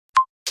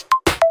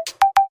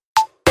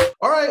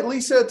All right,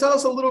 Lisa, tell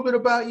us a little bit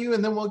about you,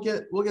 and then we'll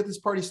get this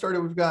party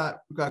started. We've got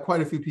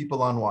quite a few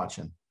people on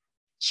watching.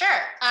 Sure.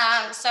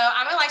 So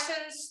I'm a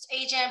licensed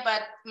agent,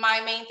 but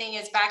my main thing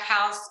is back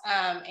house,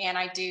 and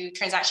I do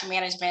transaction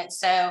management.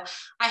 So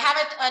I have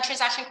a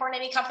transaction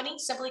coordinating company,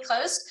 Simply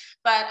Closed,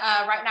 but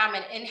right now I'm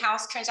an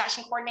in-house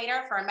transaction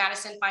coordinator for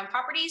Madison Fine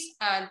Properties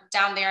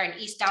down there in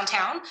East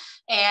Downtown.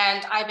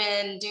 And I've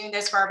been doing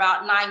this for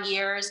about 9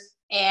 years.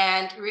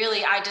 And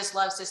really, I just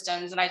love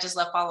systems and I just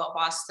love Follow Up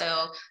Boss.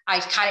 So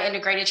I kind of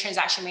integrated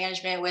transaction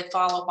management with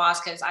Follow Up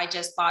Boss because I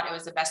just thought it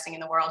was the best thing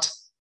in the world.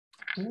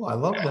 Oh, I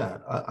love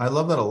that. I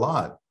love that a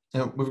lot.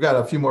 And we've got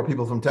a few more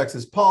people from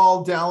Texas.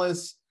 Paul,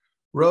 Dallas,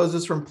 Rose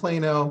is from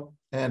Plano,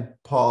 and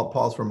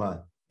Paul's from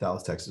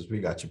Dallas, Texas. We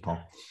got you, Paul.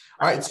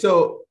 All right.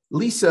 So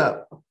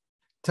Lisa,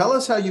 tell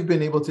us how you've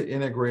been able to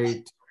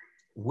integrate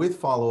with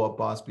Follow Up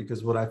Boss,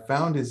 because what I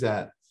found is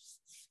that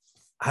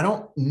I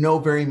don't know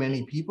very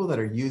many people that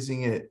are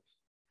using it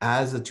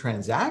as a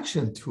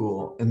transaction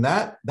tool. And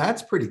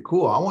that's pretty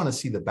cool. I want to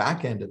see the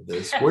back end of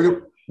this.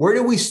 Where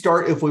do we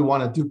start if we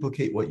want to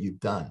duplicate what you've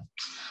done?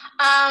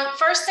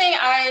 First thing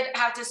I'd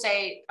have to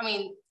say, I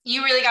mean,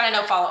 you really got to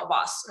know Follow Up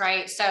Boss,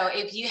 right? So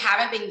if you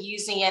haven't been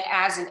using it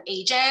as an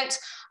agent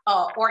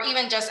or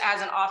even just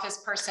as an office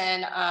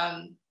person,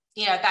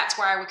 that's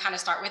where I would kind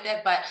of start with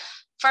it. But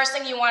first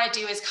thing you want to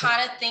do is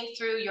kind of think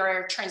through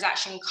your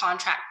transaction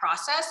contract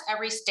process.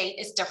 Every state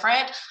is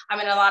different. I'm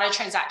in a lot of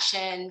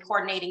transaction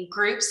coordinating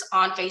groups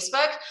on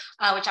Facebook,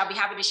 which I'll be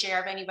happy to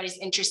share if anybody's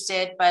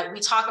interested. But we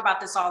talk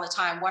about this all the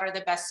time. What are the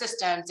best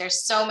systems?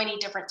 There's so many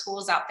different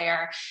tools out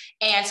there.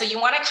 And so you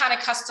want to kind of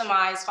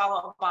customize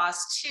Follow Up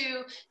Boss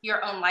to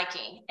your own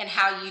liking and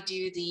how you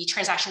do the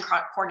transaction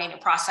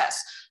coordinating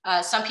process.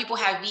 Some people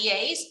have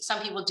VAs.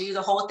 Some people do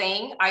the whole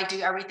thing. I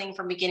do everything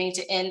from beginning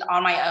to end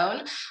on my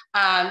own.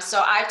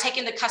 So I've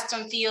taken the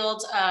custom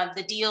fields,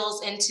 the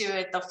deals into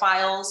it, the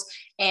files,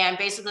 and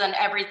basically done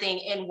everything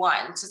in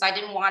one, since I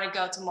didn't want to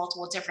go to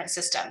multiple different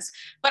systems.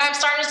 But I'm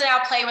starting to now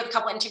play with a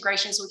couple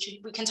integrations, which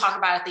we can talk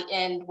about at the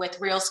end with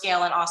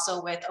RealScale and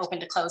also with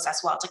Open to Close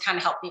as well to kind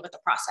of help me with the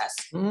process.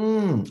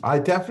 I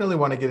definitely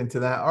want to get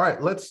into that. All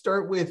right, let's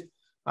start with,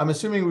 I'm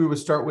assuming we would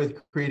start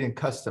with creating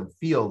custom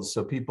fields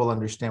so people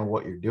understand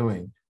what you're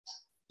doing.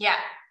 Yeah.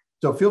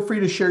 So feel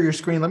free to share your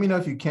screen. Let me know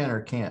if you can or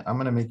can't. I'm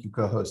going to make you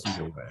co-host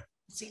either way.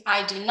 See,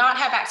 I do not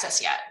have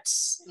access yet.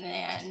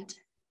 And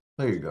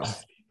there you go.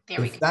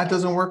 There we go. If that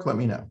doesn't work, let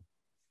me know.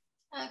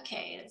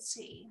 Okay, let's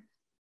see.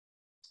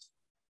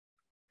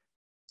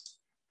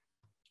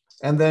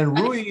 And then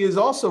Rui is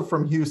also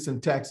from Houston,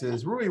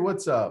 Texas. Rui,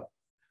 what's up?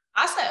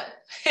 Awesome.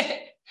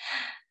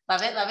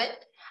 Love it, love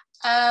it.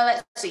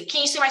 Let's see.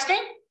 Can you see my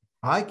screen?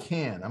 I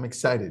can. I'm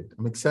excited.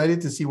 I'm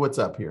excited to see what's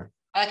up here.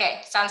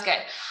 Okay, sounds good.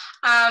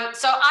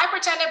 So I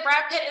pretended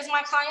Brad Pitt is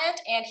my client,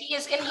 and he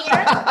is in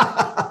here.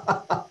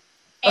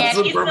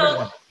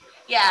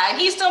 And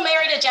he's still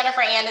married to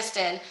Jennifer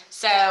Aniston.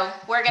 So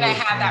we're going to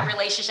have that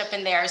relationship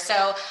in there.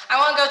 So I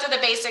won't go through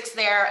the basics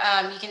there.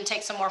 You can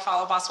take some more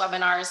Follow Boss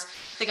webinars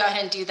to go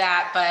ahead and do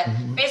that. But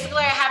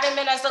basically, I haven't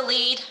been as the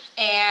lead,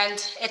 and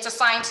it's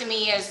assigned to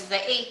me as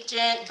the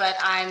agent, but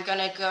I'm going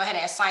to go ahead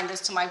and assign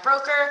this to my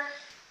broker.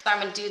 So I'm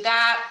going to do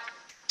that.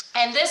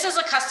 And this is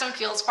a custom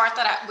fields part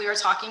that we were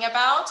talking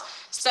about.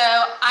 So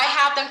I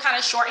have them kind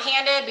of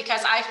shorthanded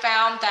because I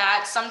found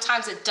that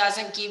sometimes it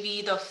doesn't give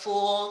you the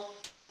full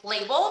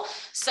label.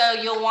 So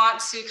you'll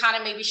want to kind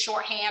of maybe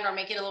shorthand or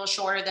make it a little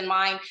shorter than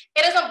mine.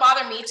 It doesn't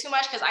bother me too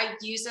much because I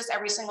use this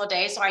every single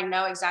day. So I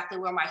know exactly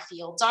where my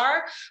fields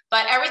are.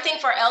 But everything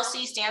for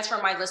LC stands for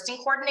my listing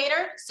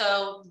coordinator.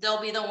 So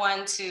they'll be the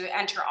one to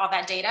enter all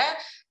that data.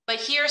 But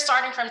here,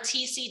 starting from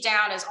TC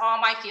down, is all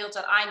my fields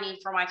that I need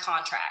for my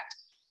contract.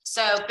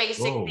 So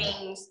basic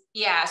things,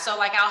 yeah. So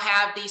like I'll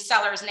have the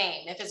seller's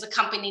name. If it's a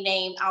company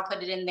name, I'll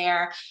put it in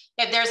there.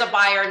 If there's a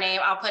buyer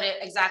name, I'll put it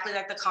exactly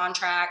like the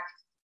contract.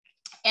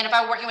 And if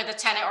I'm working with a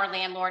tenant or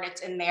landlord,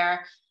 it's in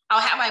there.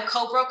 I'll have my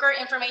co-broker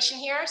information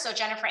here. So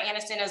Jennifer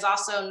Aniston is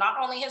also not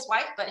only his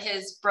wife, but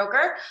his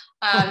broker.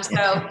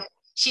 So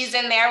she's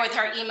in there with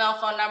her email,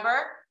 phone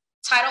number.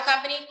 Title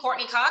company,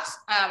 Courtney Cox.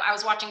 I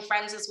was watching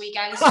Friends this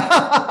weekend.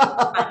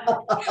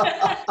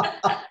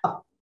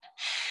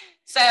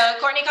 So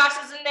Courtney Cox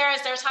is in there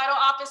as their title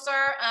officer,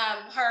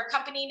 her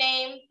company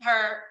name,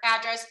 her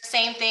address,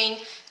 same thing.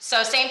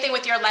 So same thing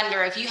with your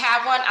lender. If you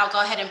have one, I'll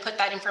go ahead and put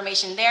that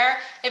information there.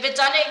 If it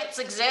doesn't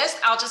exist,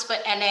 I'll just put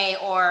NA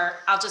or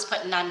I'll just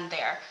put none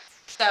there.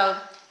 So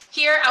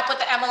here I'll put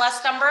the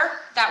MLS number.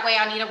 That way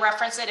I need to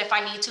reference it if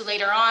I need to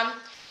later on.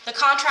 The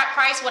contract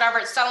price, whatever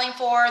it's selling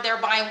for,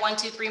 they're buying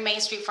 123 Main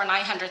Street for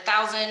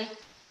 $900,000.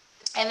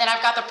 And then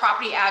I've got the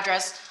property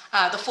address,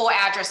 the full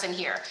address in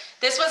here.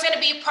 This was going to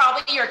be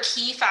probably your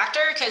key factor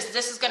because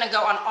this is going to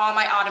go on all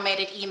my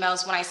automated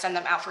emails when I send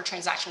them out for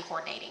transaction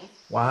coordinating.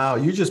 Wow,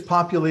 you just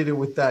populated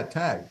with that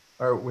tag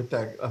or with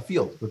that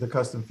field, with a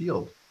custom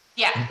field.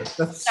 Yeah.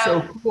 That's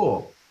so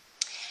cool.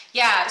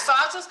 Yeah, so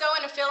I'll just go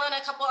in and fill in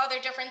a couple other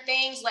different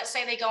things. Let's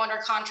say they go under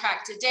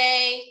contract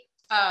today.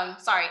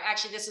 Sorry,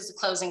 actually this is the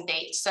closing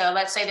date. So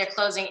let's say they're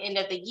closing end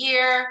of the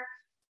year.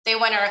 they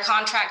want a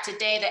contract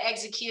today, the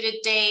executed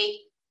date.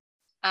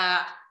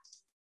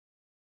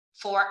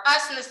 For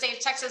us in the state of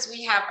Texas,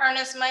 we have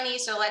earnest money.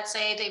 So let's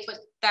say they put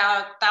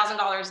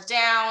 $1,000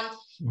 down.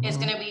 It's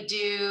going to be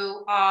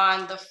due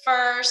on the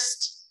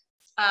 1st.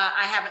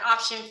 I have an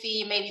option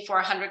fee maybe for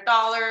 $100.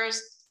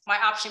 My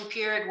option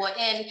period will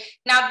end.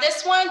 Now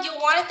this one, you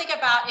want to think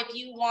about if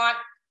you want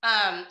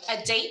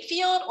a date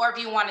field or if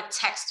you want a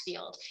text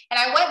field. And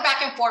I went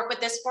back and forth with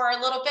this for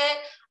a little bit.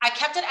 I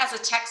kept it as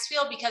a text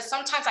field because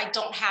sometimes I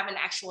don't have an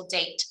actual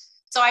date.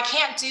 So I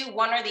can't do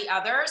one or the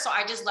other. So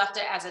I just left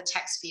it as a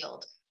text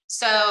field.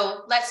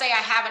 So let's say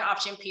I have an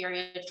option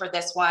period for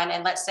this one.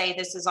 And let's say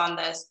this is on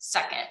the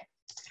 2nd.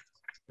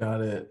 Got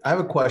it. I have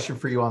a question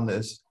for you on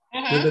this.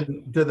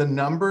 Do the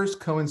numbers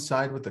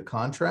coincide with the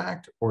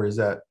contract, or is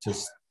that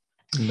just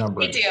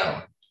numbers? They do.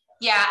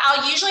 Yeah,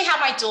 I'll usually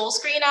have my dual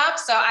screen up.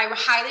 So I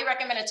highly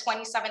recommend a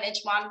 27-inch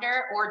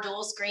monitor or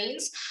dual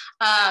screens.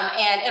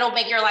 And it'll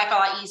make your life a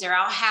lot easier.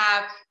 I'll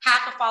have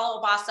half of Follow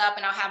a Boss up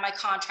and I'll have my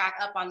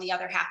contract up on the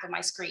other half of my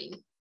screen.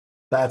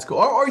 That's cool.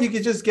 Or you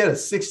could just get a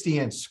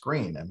 60-inch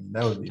screen. I mean,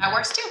 that would be that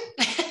works too.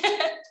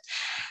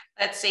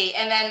 Let's see.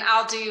 And then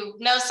I'll do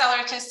no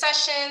seller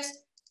concessions,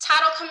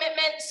 title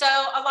commitment. So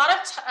a lot of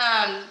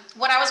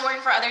when I was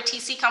working for other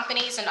TC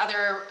companies and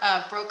other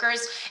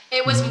brokers,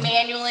 it was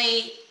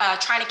manually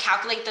trying to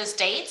calculate those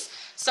dates.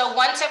 So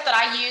one tip that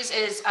I use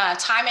is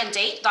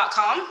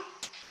timeanddate.com.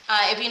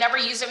 If you never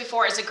used it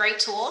before, it's a great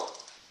tool.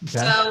 Okay.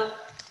 So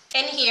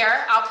in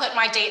here, I'll put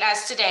my date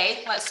as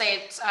today. Let's say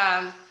it's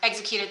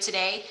executed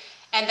today.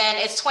 And then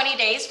it's 20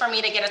 days for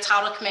me to get a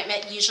title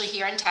commitment, usually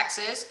here in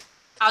Texas.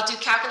 I'll do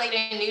calculate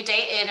a new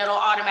date and it'll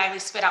automatically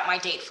spit out my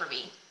date for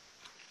me.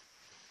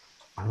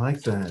 I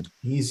like that.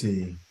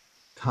 Easy.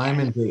 Time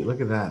and date.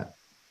 Look at that.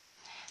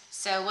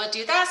 So we'll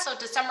do that. So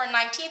December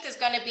 19th is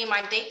going to be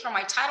my date for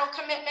my title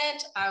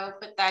commitment. I will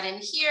put that in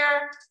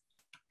here.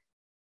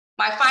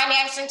 My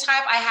financing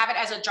type, I have it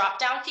as a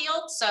drop-down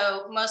field.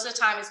 So most of the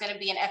time it's going to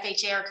be an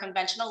FHA or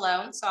conventional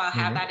loan. So I'll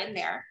have that in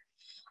there.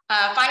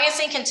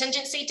 Financing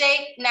contingency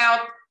date. Now,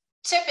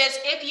 tip is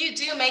if you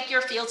do make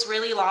your fields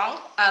really long,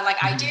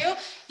 like I do,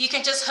 you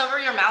can just hover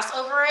your mouse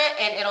over it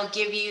and it'll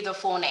give you the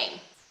full name.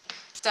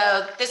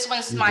 So this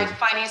one's my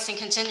financing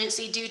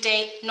contingency due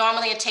date.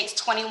 Normally it takes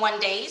 21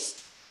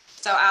 days.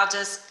 So I'll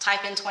just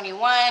type in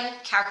 21,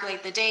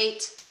 calculate the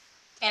date,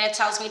 and it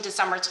tells me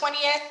December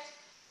 20th.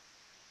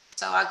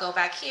 So I'll go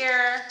back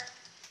here,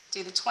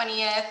 do the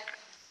 20th.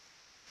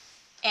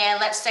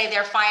 And let's say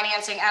they're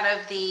financing out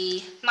of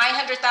the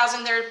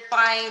 900,000 they're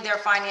buying, they're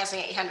financing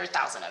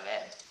 800,000 of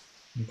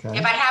it. Okay.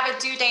 If I have a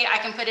due date, I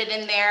can put it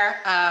in there.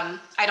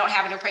 I don't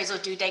have an appraisal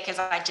due date because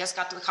I just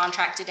got the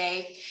contract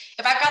today.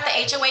 If I've got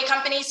the HOA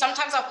company,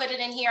 sometimes I'll put it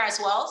in here as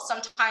well.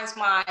 Sometimes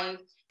my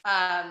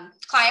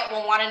client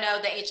will want to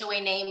know the HOA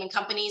name and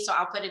company, so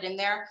I'll put it in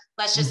there.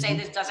 Let's just say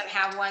this doesn't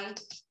have one.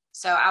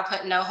 So I'll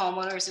put no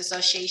homeowners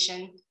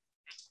association.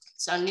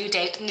 So no due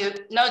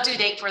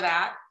date for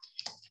that.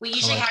 We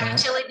usually have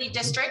utility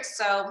districts.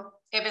 So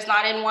if it's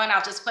not in one,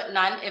 I'll just put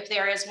none. If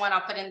there is one,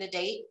 I'll put in the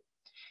date.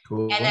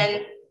 Cool. And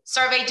then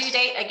survey due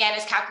date, again,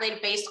 is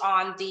calculated based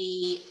on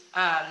the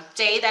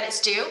day that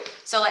it's due.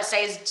 So let's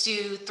say it's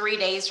due 3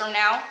 days from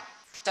now.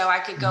 So I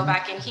could go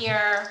back in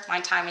here, my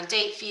time and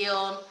date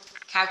field,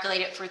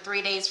 calculate it for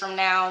 3 days from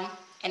now,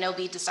 and it'll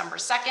be December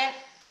 2nd.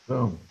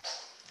 Boom.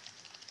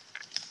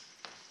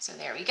 So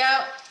there we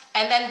go.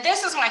 And then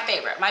this is my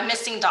favorite, my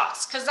missing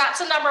dots, because that's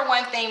the number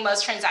one thing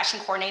most transaction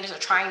coordinators are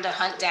trying to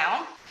hunt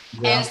down.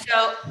 Yeah. And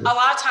so a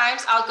lot of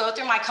times I'll go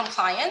through my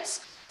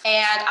compliance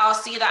and I'll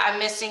see that I'm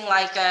missing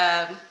like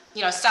a,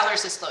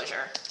 seller's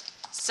disclosure.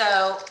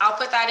 So I'll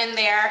put that in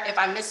there. If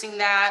I'm missing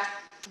that,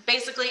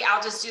 basically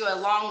I'll just do a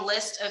long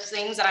list of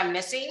things that I'm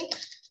missing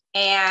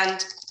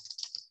and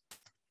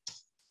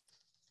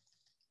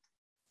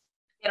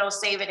it'll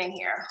save it in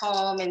here,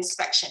 home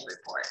inspection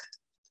report.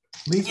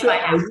 Lisa,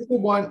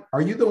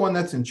 are you the one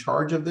that's in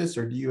charge of this,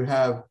 or do you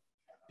have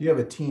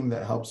a team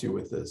that helps you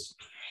with this?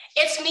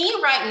 It's me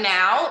right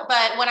now,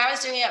 but when I was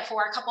doing it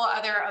for a couple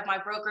other of my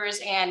brokers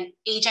and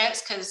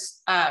agents,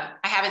 because I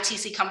have a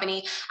TC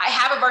company, I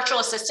have a virtual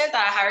assistant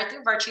that I hired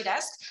through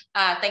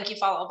VirtueDesk. Thank you,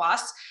 Follow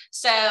Boss.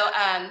 So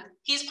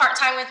he's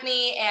part-time with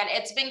me and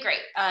it's been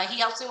great. He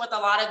helps me with a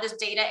lot of this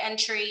data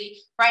entry.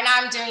 Right now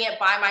I'm doing it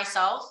by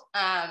myself,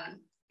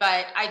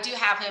 but I do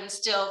have him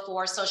still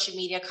for social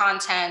media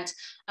content,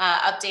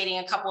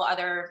 updating a couple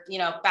other,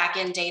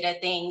 back-end data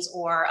things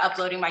or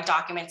uploading my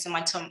documents in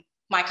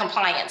my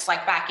compliance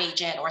like Back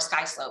Agent or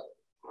SkySlope.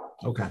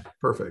 Okay,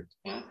 perfect.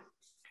 All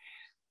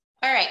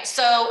right,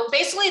 so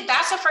basically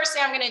that's the first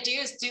thing I'm gonna do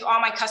is do all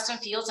my custom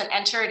fields and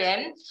enter it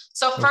in.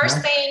 So first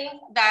thing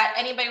that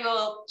anybody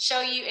will show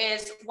you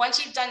is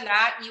once you've done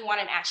that, you want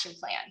an action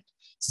plan.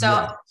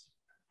 So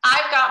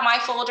I've got my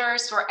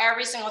folders for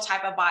every single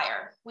type of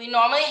buyer. We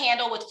normally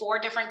handle with 4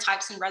 different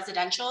types in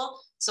residential.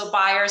 So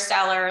buyer,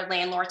 seller,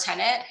 landlord,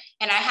 tenant.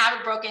 And I have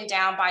it broken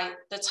down by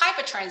the type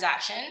of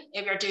transaction,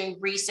 if you're doing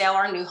resale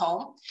or new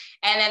home,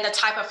 and then the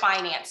type of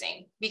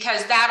financing,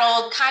 because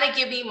that'll kind of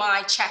give me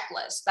my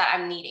checklist that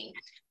I'm needing.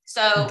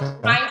 So Okay.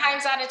 9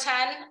 times out of 10,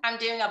 I'm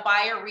doing a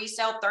buyer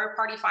resale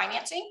third-party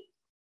financing.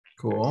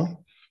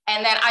 Cool.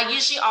 And then I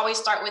usually always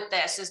start with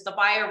this is the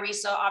buyer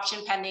resale option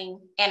pending,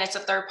 and it's a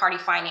third-party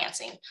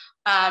financing.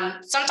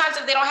 Sometimes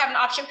if they don't have an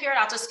option period,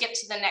 I'll just skip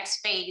to the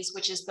next phase,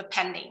 which is the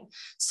pending.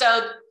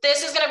 So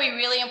this is going to be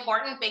really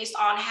important based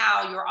on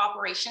how your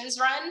operations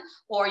run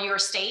or your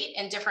state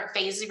and different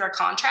phases of your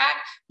contract.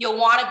 You'll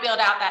want to build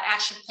out that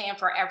action plan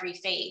for every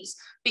phase,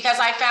 because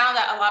I found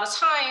that a lot of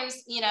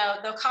times,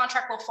 the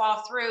contract will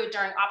fall through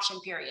during option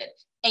period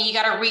and you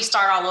got to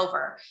restart all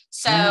over.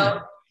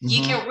 So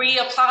you can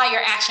reapply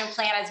your action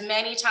plan as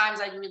many times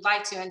as you would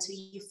like to until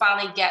you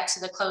finally get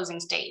to the closing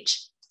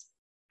stage.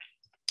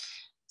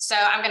 So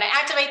I'm going to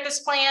activate this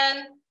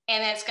plan,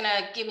 and it's going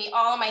to give me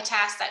all of my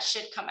tasks that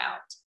should come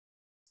out.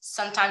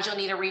 Sometimes you'll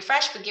need a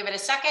refresh, but give it a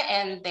second,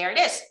 and there it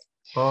is.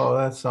 Oh,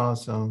 that's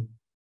awesome.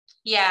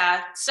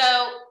 Yeah. So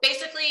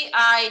basically,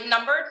 I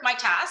numbered my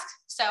task,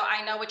 so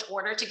I know which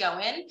order to go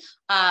in.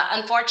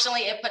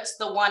 Unfortunately, it puts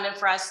the 1 in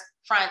front,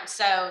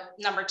 so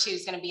number 2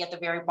 is going to be at the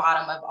very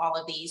bottom of all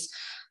of these.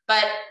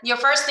 But your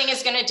first thing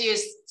is going to do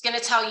is it's going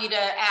to tell you to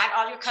add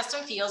all your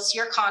custom fields to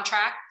your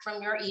contract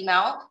from your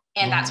email.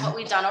 And that's what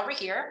we've done over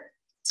here.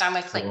 So I'm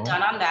going to click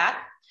done on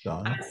that.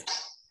 Done.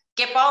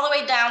 Skip all the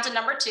way down to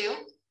number 2.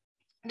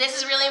 This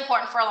is really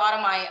important for a lot of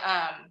my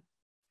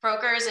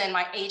brokers and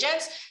my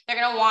agents. They're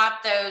going to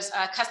want those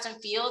custom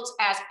fields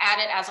as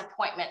added as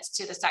appointments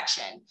to the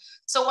section.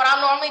 So what I'll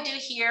normally do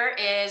here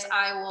is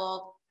I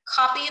will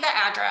copy the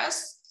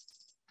address.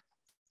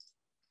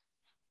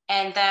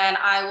 And then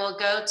I will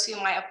go to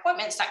my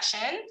appointment section,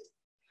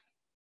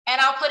 and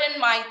I'll put in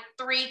my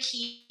 3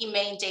 key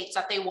main dates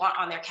that they want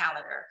on their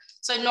calendar.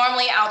 So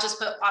normally I'll just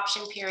put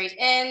option period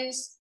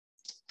ends.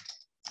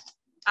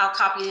 I'll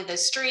copy the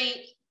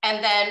street.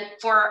 And then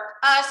for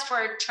us,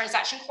 for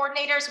transaction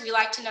coordinators, we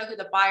like to know who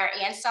the buyer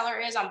and seller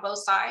is on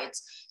both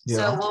sides. Yeah.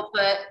 So we'll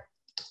put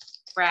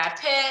Brad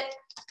Pitt,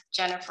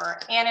 Jennifer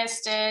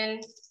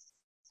Aniston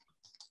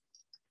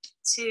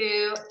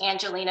to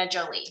Angelina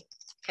Jolie,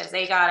 because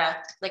they gotta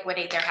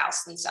liquidate their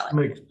house and sell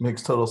it.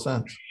 Makes total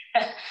sense.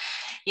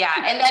 Yeah,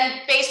 and then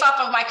based off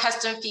of my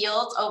custom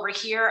fields over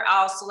here,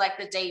 I'll select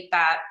the date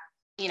that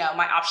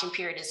my option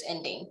period is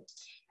ending.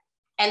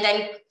 And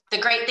then the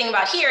great thing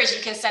about here is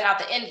you can send out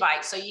the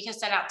invite. So you can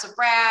send out to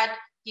Brad,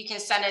 you can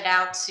send it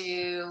out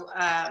to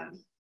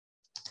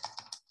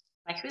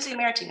who's he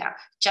married to now?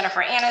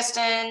 Jennifer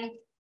Aniston.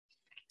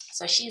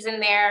 So she's in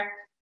there.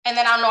 And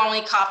then I'll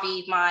normally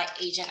copy my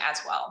agent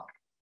as well.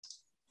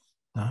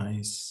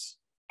 Nice.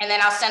 And then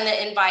I'll send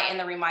the invite and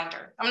the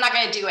reminder. I'm not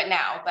going to do it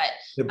now, but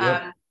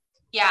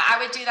yeah,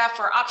 I would do that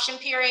for option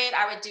period.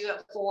 I would do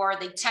it for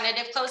the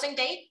tentative closing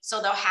date.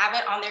 So they'll have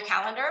it on their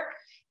calendar.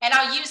 And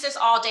I'll use this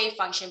all day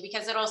function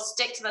because it'll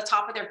stick to the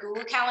top of their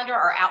Google Calendar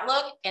or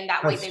Outlook. And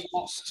that way they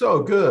won't.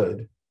 So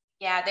good.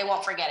 Yeah, they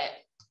won't forget it.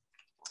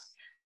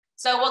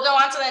 So we'll go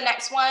on to the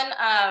next one.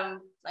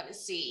 Let me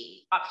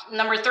see.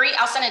 Number 3,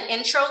 I'll send an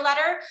intro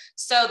letter.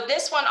 So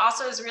this one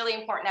also is really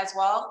important as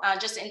well,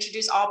 just to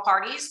introduce all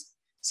parties.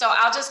 So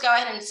I'll just go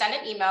ahead and send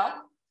an email.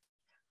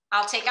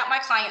 I'll take out my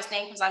client's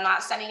name because I'm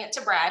not sending it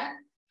to Brad,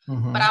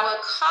 but I will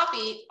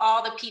copy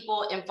all the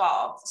people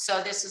involved.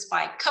 So this is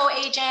my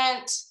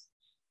co-agent.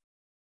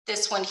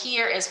 This one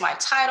here is my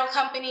title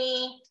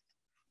company.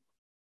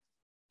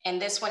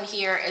 And this one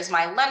here is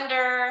my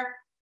lender.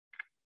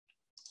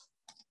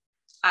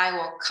 I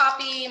will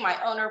copy my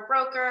owner,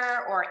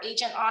 broker, or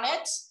agent on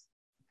it.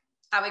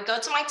 I would go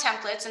to my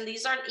templates, and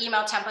these are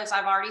email templates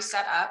I've already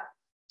set up.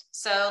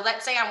 So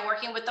let's say I'm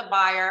working with the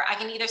buyer. I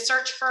can either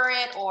search for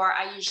it, or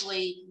I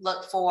usually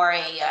look for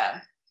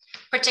a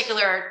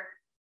particular,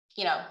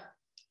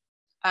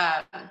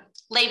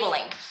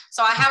 labeling.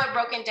 So I have it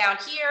broken down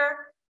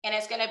here, and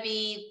it's going to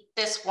be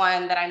this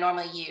one that I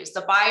normally use,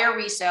 the buyer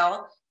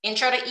resale,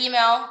 intro to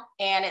email,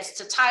 and it's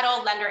to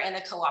title, lender, and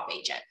the co-op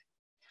agent.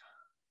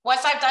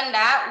 Once I've done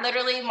that,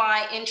 literally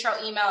my intro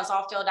email is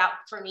all filled out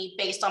for me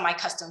based on my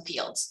custom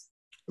fields.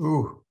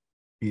 Ooh,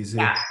 easy.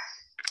 Yeah.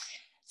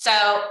 So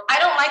I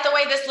don't like the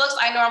way this looks.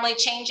 I normally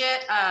change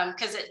it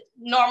because it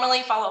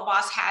normally Follow Up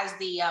Boss has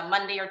the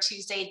Monday or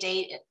Tuesday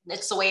date.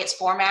 It's the way it's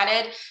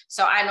formatted.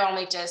 So I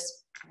normally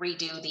just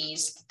redo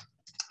these.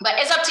 But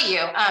it's up to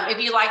you.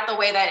 If you like the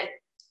way that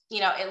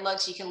it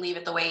looks, you can leave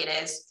it the way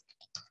it is.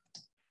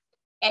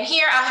 And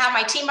here I'll have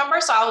my team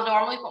member. So I would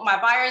normally put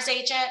my buyer's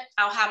agent.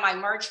 I'll have my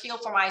merge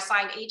field for my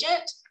assigned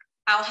agent.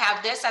 I'll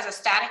have this as a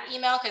static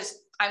email because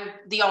I'm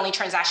the only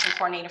transaction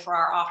coordinator for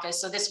our office.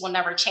 So this will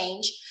never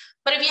change.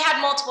 But if you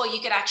had multiple, you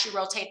could actually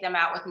rotate them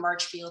out with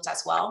merge fields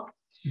as well.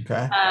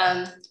 Okay.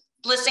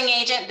 Listing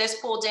agent, this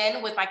pulled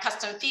in with my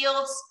custom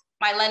fields.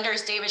 My lender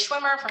is David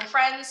Schwimmer from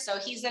Friends. So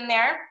he's in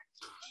there.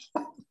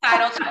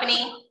 Title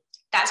company,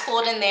 that's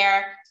pulled in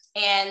there.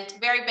 And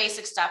very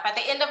basic stuff. At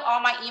the end of all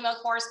my email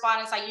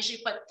correspondence, I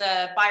usually put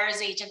the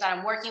buyer's agent that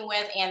I'm working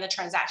with and the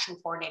transaction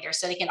coordinator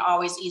so they can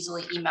always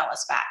easily email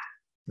us back.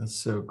 That's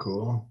so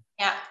cool.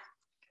 Yeah.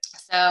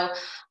 So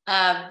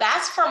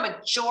that's for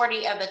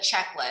majority of the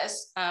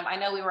checklist. I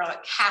know we were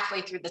like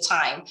halfway through the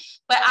time,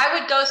 but I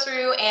would go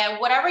through and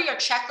whatever your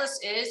checklist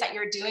is that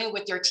you're doing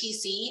with your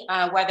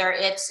TC, whether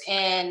it's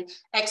in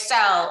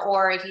Excel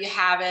or if you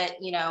have it,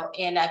 you know,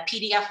 in a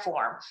PDF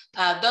form,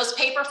 those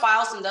paper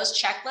files and those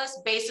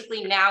checklists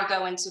basically now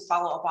go into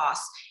Follow Up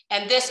Boss.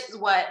 And this is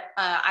what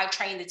I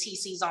train the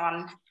TCs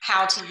on,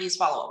 how to use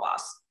Follow Up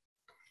Boss.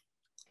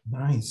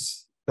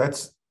 Nice.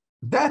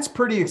 That's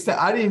pretty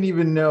extensive. I didn't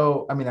even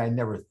know. I mean, I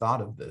never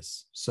thought of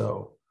this.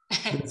 So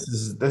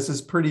this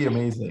is pretty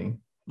amazing,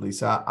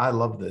 Lisa. I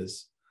love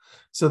this.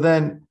 So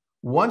then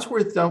once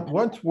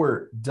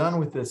we're done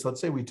with this,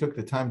 let's say we took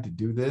the time to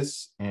do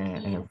this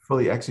and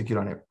fully execute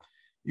on it.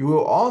 You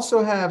will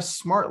also have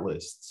smart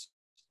lists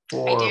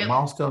for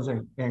milestones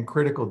and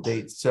critical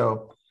dates.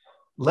 So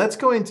let's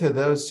go into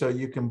those so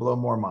you can blow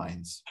more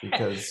minds,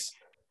 because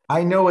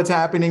I know what's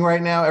happening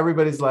right now.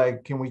 Everybody's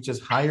like, can we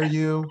just hire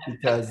you?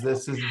 Because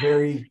this is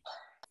very,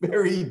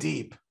 very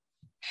deep.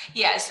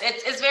 Yes,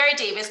 it's very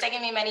deep. It's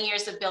taken me many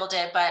years to build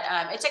it, but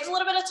it takes a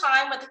little bit of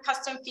time with the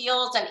custom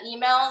fields and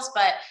emails.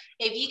 But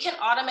if you can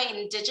automate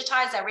and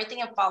digitize everything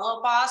in Follow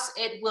Up Boss,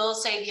 it will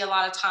save you a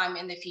lot of time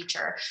in the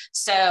future.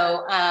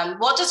 So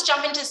we'll just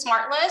jump into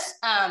Smart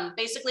List.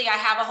 Basically, I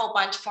have a whole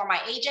bunch for my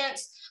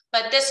agents,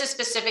 but this is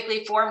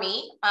specifically for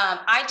me.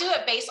 I do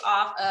it based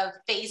off of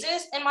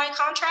phases in my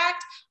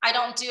contract. I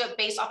don't do it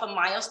based off of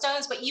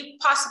milestones, but you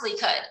possibly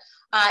could.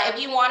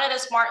 If you wanted a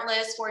smart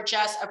list for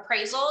just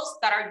appraisals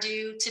that are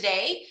due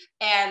today,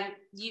 and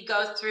you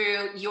go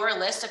through your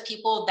list of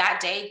people that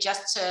day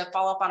just to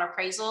follow up on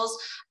appraisals,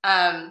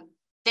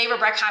 David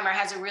Breckheimer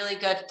has a really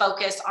good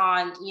focus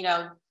on, you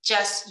know,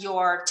 just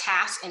your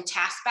task and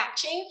task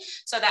batching.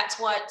 So that's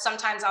what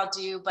sometimes I'll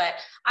do, but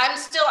I'm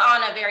still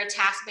on a very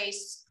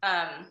task-based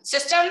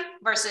system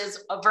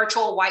versus a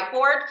virtual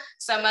whiteboard.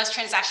 So most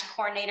transaction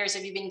coordinators,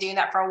 if you've been doing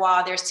that for a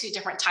while, there's two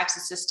different types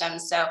of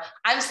systems. So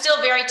I'm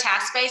still very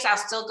task-based. I'll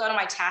still go to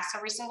my tasks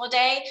every single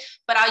day,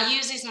 but I'll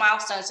use these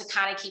milestones to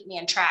kind of keep me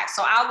on track.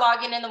 So I'll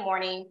log in the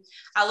morning,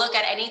 I'll look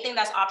at anything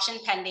that's option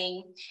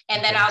pending,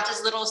 and then I'll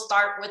just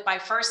start with my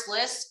first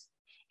list,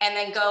 and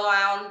then go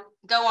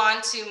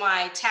on to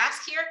my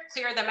task here,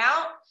 clear them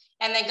out,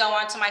 and then go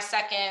on to my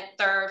second,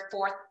 third,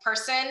 fourth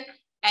person.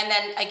 And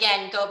then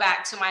again, go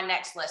back to my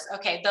next list.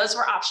 Okay, those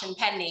were option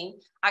pending.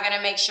 I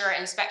gotta make sure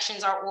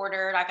inspections are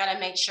ordered. I gotta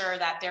make sure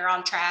that they're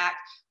on track.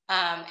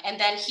 And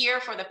then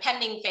here for the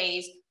pending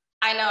phase,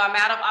 I know I'm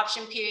out of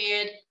option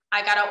period.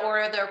 I gotta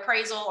order the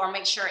appraisal or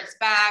make sure it's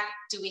back.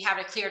 Do we have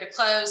it clear to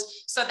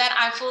close? So then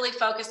I'm fully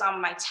focused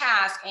on my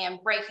task and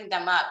breaking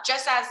them up,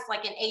 just as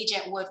like an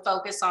agent would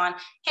focus on,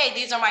 hey,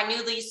 these are my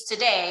new leads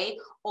today,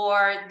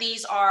 or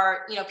these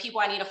are, you know,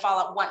 people I need to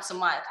follow up once a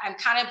month. I'm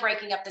kind of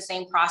breaking up the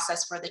same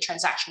process for the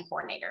transaction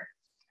coordinator.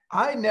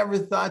 I never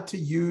thought to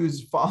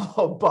use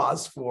Follow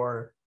Boss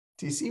for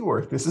TC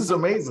work. This is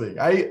amazing.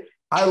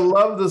 I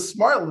love the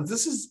smart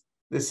list.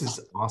 This is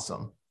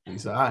awesome,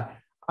 Lisa.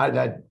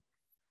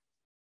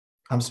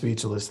 I'm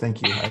speechless.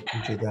 Thank you. I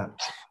appreciate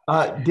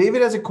that.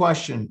 David has a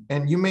question,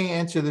 and you may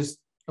answer this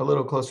a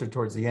little closer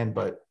towards the end,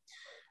 but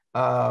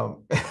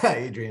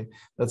Adrian,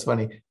 that's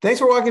funny.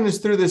 Thanks for walking us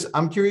through this.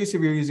 I'm curious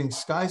if you're using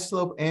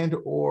SkySlope and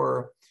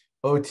or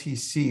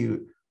OTC.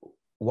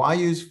 Why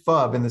use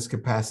FUB in this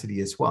capacity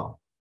as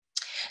well?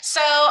 So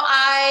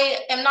I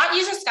am not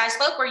using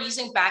SkySlope. We're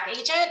using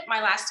BackAgent.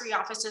 My last 3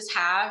 offices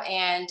have,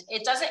 and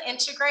it doesn't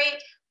integrate,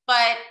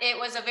 but it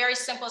was a very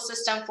simple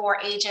system for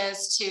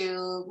agents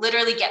to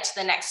literally get to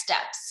the next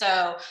step.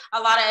 So a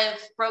lot of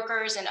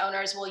brokers and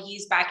owners will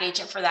use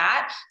BackAgent for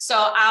that.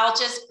 So I'll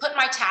just put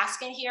my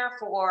task in here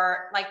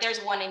for, like, there's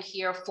one in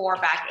here for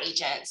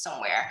BackAgent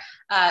somewhere,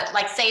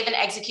 like save and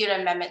execute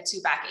an amendment to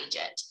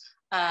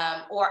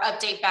BackAgent, or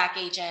update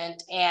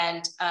BackAgent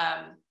and,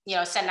 you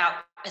know, send out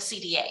a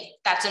CDA.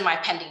 That's in my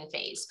pending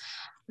phase.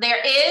 There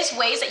is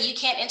ways that you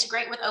can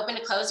integrate with Open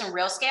to Close and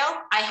RealScale.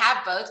 I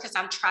have both because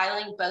I'm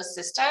trialing both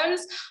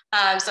systems.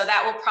 So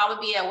that will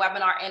probably be a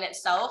webinar in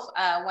itself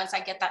once I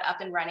get that up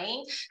and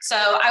running. So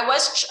I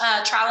was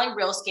trialing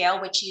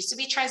RealScale, which used to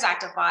be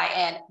Transactify,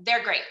 and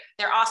they're great.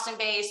 They're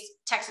Austin-based.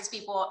 Texas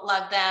people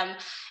love them.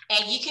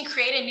 And you can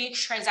create a new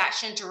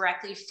transaction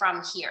directly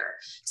from here.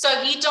 So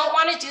if you don't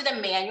want to do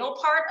the manual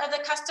part of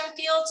the custom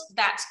fields,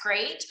 that's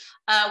great.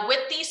 With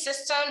these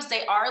systems,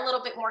 they are a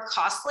little bit more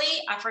costly.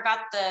 I forgot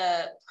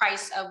the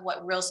price of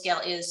what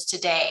RealScale is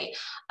today,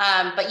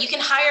 but you can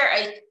hire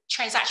a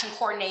transaction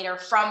coordinator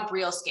from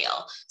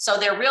RealScale. So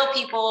they're real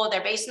people,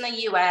 they're based in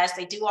the US,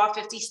 they do all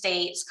 50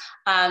 states.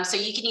 So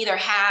you can either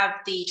have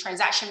the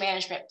transaction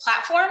management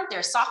platform,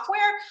 their software,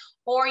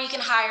 or you can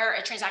hire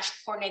a transaction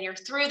coordinator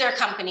through their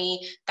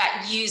company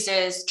that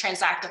uses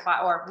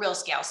Transactify or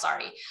RealScale,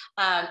 sorry.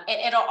 And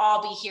it'll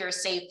all be here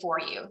saved for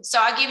you. So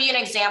I'll give you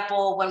an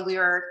example when we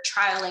were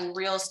trialing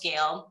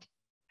RealScale.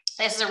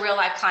 This is a real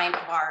life client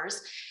of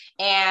ours.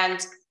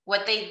 And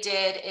what they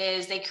did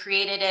is they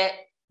created it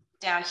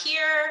down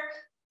here.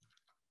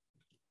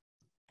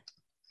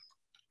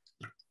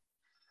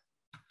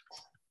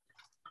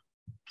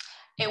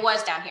 It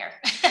was down here.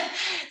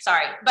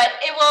 Sorry, but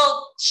it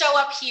will show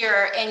up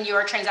here in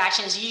your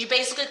transactions. You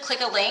basically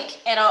click a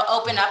link and it'll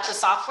open up the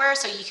software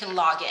so you can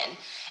log in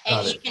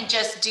and you can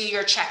just do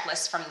your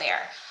checklist from there.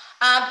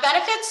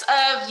 Benefits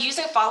of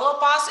using Follow Up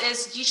Boss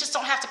is you just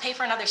don't have to pay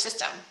for another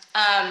system.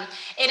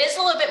 It is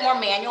a little bit more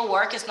manual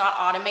work. It's not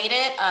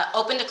automated.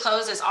 Open to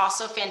close is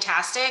also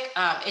fantastic.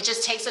 It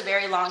just takes a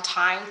very long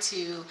time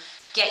to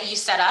get you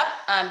set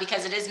up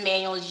because it is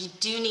manual. You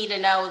do need to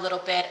know a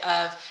little bit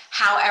of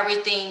how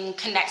everything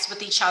connects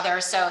with each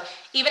other. So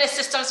even a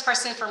systems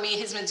person for me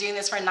who's been doing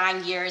this for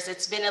 9 years,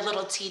 it's been a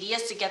little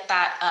tedious to get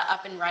that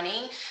up and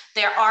running.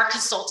 There are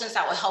consultants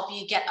that will help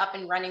you get up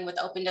and running with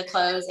open to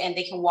close, and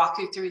they can walk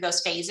you through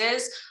those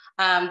phases.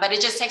 But it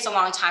just takes a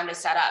long time to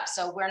set up.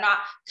 So we're not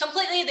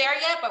completely there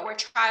yet, but we're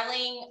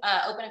trialing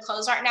open and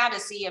close right now to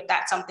see if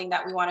that's something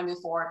that we want to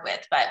move forward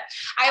with. But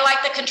I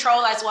like the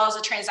control as well as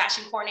the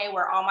transaction coordinator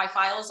where all my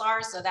files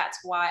are. So that's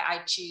why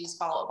I choose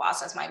Follow Up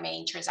Boss as my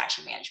main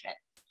transaction management.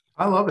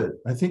 I love it.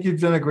 I think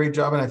you've done a great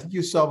job. And I think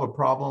you solve a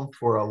problem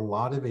for a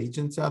lot of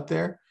agents out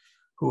there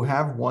who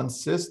have one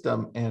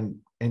system and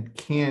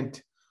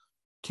can't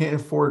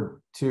afford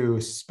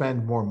to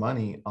spend more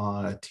money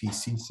on a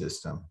TC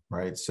system,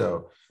 right?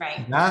 So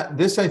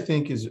this I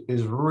think is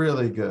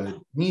really good.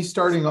 Me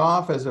starting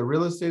off as a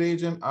real estate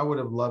agent, I would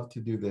have loved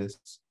to do this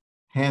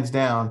hands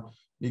down,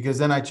 because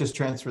then I just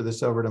transfer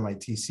this over to my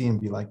TC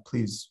and be like,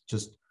 please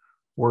just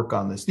work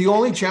on this. The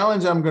only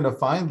challenge I'm going to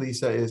find,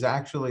 Lisa, is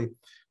actually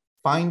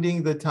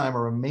finding the time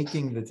or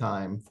making the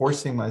time,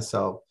 forcing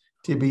myself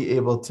to be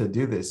able to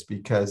do this,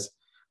 because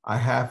I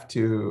have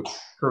to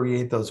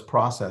create those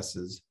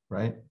processes,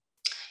 right?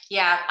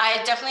 Yeah,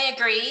 I definitely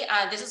agree.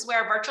 This is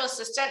where a virtual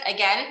assistant,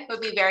 again,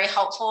 would be very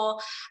helpful.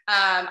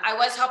 I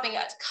was helping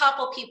a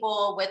couple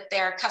people with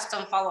their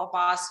custom Follow Up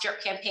Boss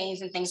drip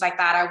campaigns and things like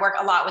that. I work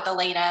a lot with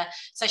Elena,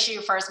 so she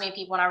refers me to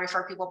people and I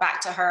refer people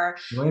back to her.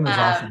 Elena's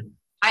awesome.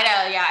 I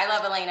know, yeah, I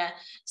love Elena.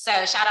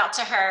 So shout out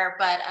to her.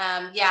 But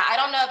yeah, I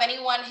don't know of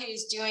anyone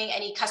who's doing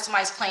any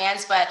customized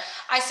plans, but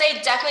I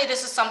say definitely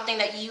this is something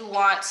that you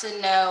want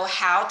to know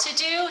how to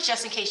do,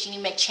 just in case you need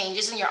to make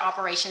changes in your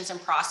operations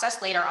and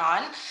process later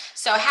on.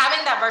 So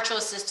having that virtual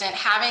assistant,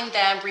 having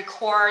them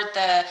record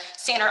the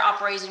standard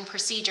operating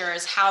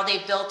procedures, how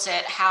they built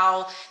it,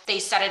 how they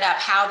set it up,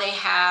 how they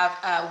have,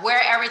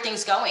 where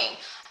everything's going.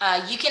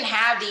 You can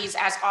have these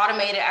as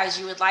automated as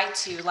you would like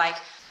to, like,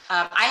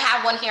 I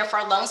have one here for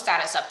a loan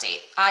status update.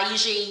 I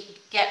usually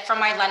get from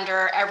my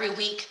lender every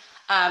week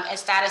a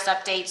status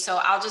update. So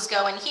I'll just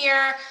go in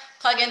here,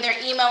 plug in their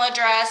email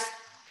address,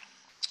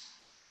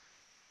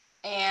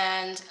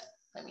 and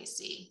let me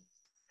see.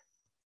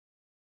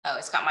 Oh,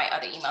 it's got my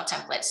other email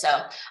template. So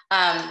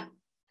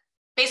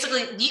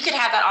basically, you could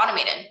have that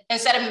automated.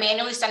 Instead of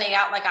manually sending it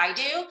out like I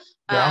do,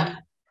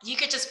 you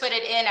could just put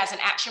it in as an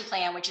action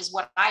plan, which is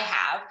what I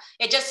have.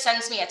 It just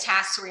sends me a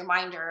task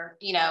reminder,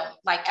 you know,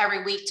 like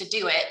every week to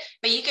do it,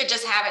 but you could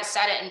just have it,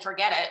 set it and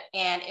forget it,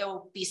 and it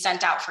will be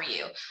sent out for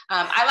you.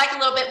 I like a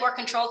little bit more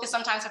control because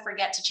sometimes I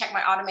forget to check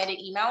my automated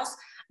emails,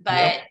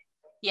 but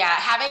yeah,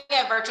 having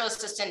a virtual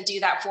assistant do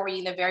that for you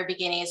in the very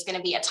beginning is going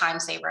to be a time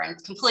saver and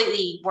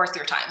completely worth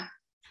your time.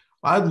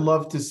 I'd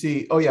love to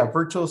see, oh yeah,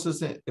 virtual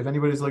assistant. If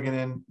anybody's looking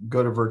in,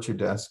 go to Virtue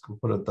Desk, we'll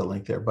put up the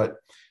link there. But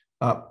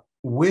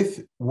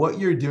with what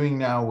you're doing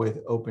now with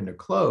open to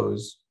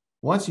close,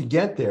 once you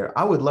get there,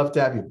 I would love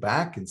to have you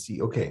back and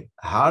see, okay,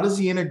 how does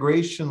the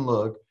integration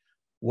look?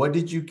 What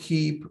did you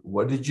keep?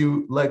 What did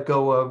you let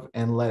go of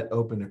and let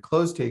open to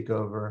close take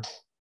over?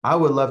 I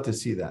would love to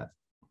see that.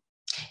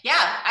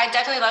 Yeah, I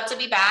definitely love to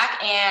be back.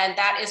 And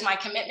that is my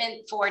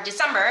commitment for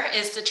December,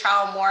 is to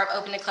trial more of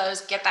open to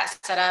close, get that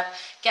set up,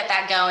 get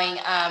that going.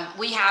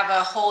 We have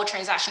a whole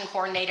transaction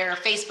coordinator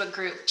Facebook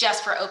group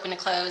just for open to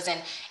close.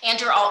 And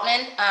Andrew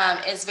Altman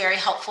is very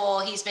helpful.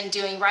 He's been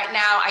doing right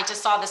now. I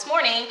just saw this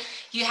morning,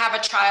 you have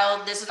a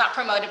trial. This is not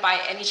promoted by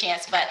any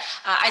chance, but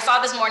I saw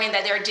this morning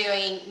that they're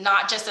doing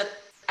not just a,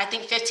 I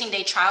think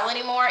 15-day trial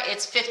anymore.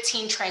 It's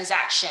 15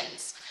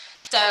 transactions.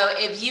 So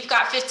if you've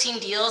got 15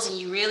 deals and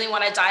you really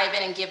want to dive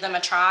in and give them a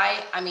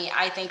try, I mean,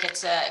 I think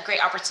it's a great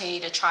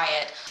opportunity to try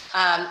it.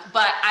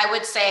 But I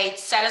would say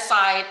set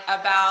aside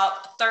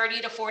about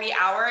 30 to 40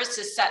 hours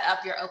to set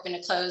up your open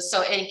to close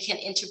so it can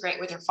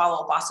integrate with your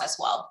Follow Up Boss as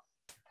well.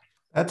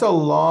 That's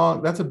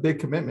a big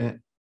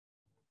commitment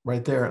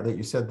right there that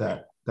you said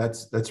that.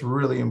 That's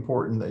really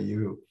important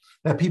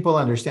that people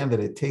understand that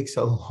it takes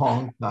a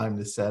long time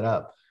to set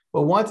up.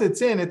 But once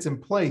it's in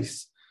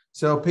place.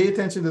 So pay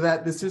attention to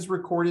that. This is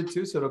recorded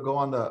too, so it'll go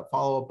on the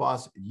Follow Up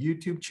Boss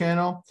YouTube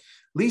channel.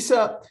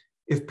 Lisa,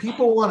 if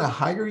people want to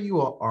hire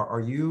you, are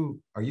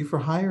you for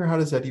hire? How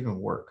does that even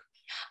work?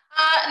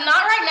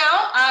 Not right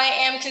now. I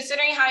am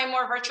considering hiring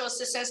more virtual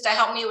assistants to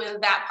help me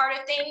with that part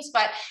of things.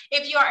 But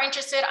if you are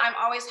interested, I'm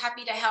always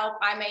happy to help.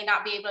 I may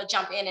not be able to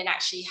jump in and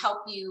actually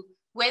help you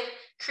with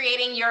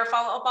creating your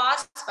Follow Up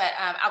Boss, but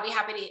I'll be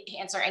happy to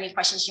answer any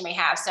questions you may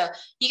have. So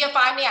you can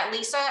find me at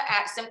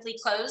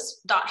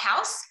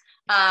lisa@simplyclose.house.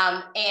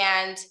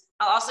 And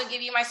I'll also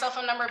give you my cell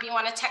phone number if you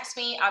want to text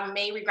me. I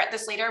may regret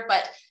this later,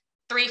 but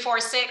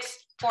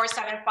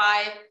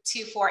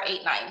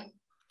 475-2489.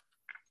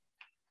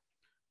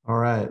 All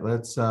right,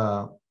 let's,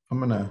 I'm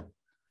gonna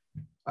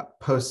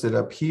post it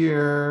up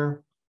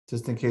here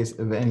just in case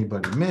if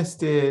anybody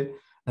missed it.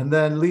 And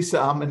then Lisa,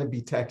 I'm gonna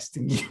be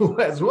texting you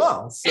as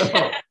well.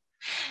 So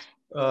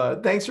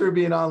thanks for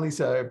being on,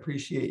 Lisa. I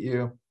appreciate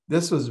you.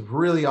 This was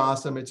really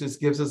awesome. It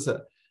just gives us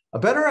a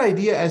better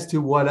idea as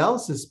to what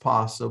else is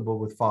possible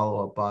with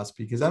Follow Up Boss,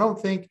 because I don't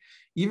think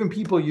even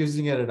people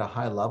using it at a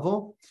high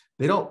level,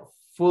 they don't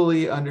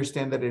fully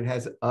understand that it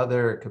has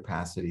other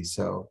capacities.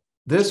 So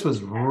this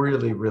was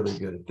really, really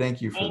good.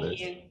 Thank you for this. Thank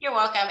you. You're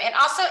welcome. And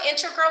also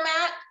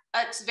Integromat,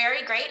 it's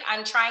very great.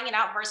 I'm trying it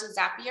out versus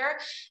Zapier.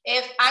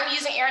 If I'm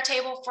using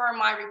Airtable for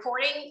my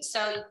reporting,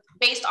 so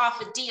based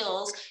off of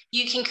deals,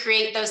 you can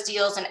create those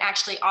deals and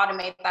actually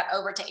automate that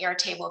over to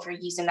Airtable if you're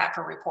using that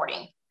for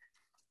reporting.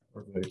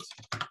 Perfect.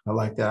 I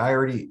like that. I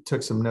already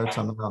took some notes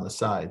on the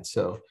side.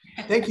 So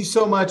thank you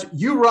so much.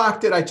 You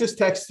rocked it. I just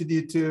texted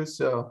you too.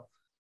 So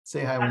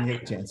say hi when you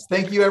get a chance.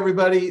 Thank you,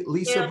 everybody.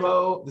 Lisa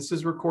Vo, this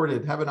is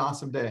recorded. Have an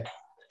awesome day.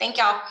 Thank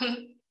y'all.